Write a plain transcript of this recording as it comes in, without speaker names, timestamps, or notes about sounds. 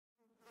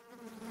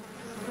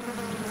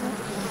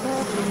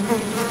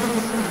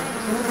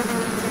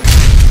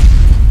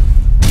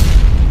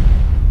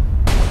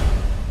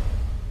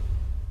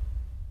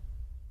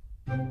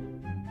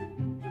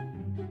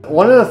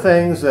one of the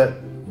things that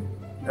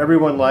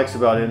everyone likes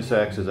about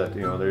insects is that,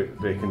 you know,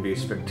 they can be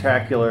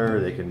spectacular,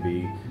 they can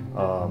be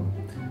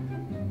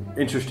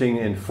interesting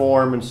in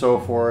form and so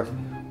forth.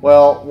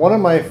 Well, one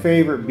of my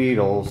favorite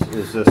beetles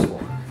is this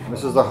one.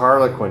 This is the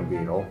Harlequin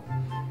Beetle.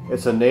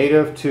 It's a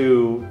native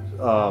to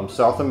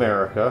South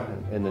America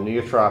in the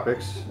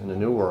Neotropics in the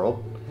New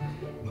World,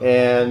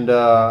 and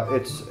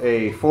it's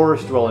a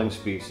forest-dwelling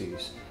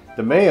species.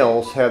 The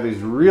males have these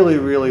really,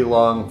 really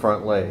long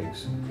front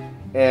legs,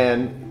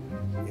 and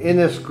in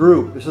this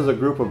group, this is a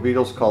group of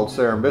beetles called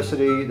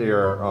Cerambycidae. They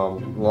are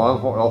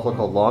also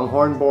called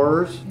longhorn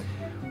borers.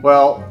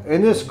 Well,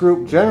 in this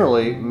group,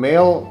 generally,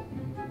 male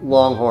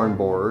longhorn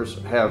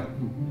borers have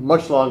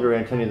much longer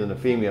antennae than the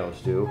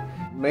females do.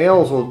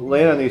 Males will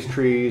land on these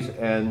trees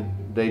and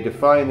they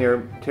define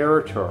their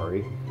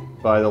territory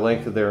by the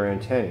length of their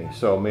antennae.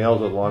 So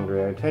males with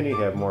longer antennae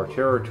have more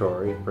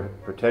territory,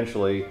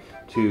 potentially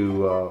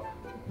to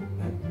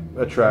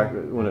attract.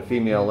 When a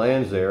female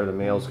lands there, the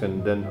males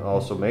can then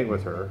also mate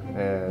with her,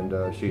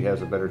 and she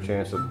has a better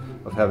chance of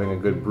having a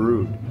good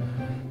brood.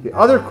 The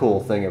other cool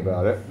thing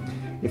about it,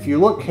 if you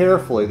look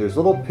carefully, there's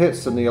little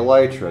pits in the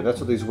elytra. That's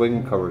what these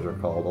wing covers are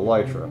called,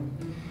 elytra.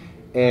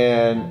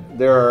 And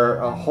there are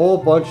a whole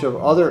bunch of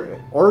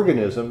other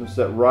organisms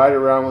that ride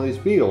around with these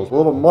beetles.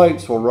 Little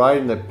mites will ride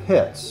in the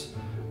pits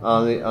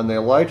on the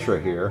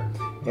elytra here.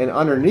 And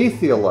underneath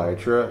the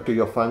elytra,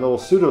 you'll find little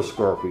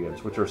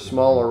pseudoscorpions, which are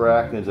small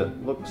arachnids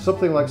that look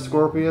something like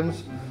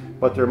scorpions,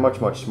 but they're much,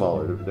 much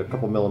smaller. They're a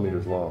couple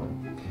millimeters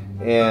long.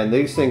 And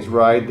these things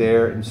ride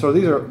there. And so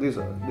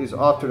these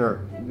often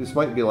are, this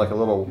might be like a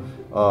little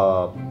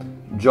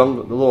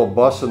jungle, the little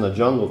bus in the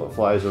jungle that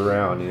flies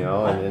around, you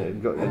know,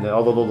 and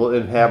all the little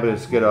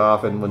inhabitants get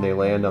off and when they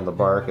land on the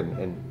bark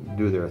and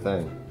do their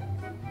thing.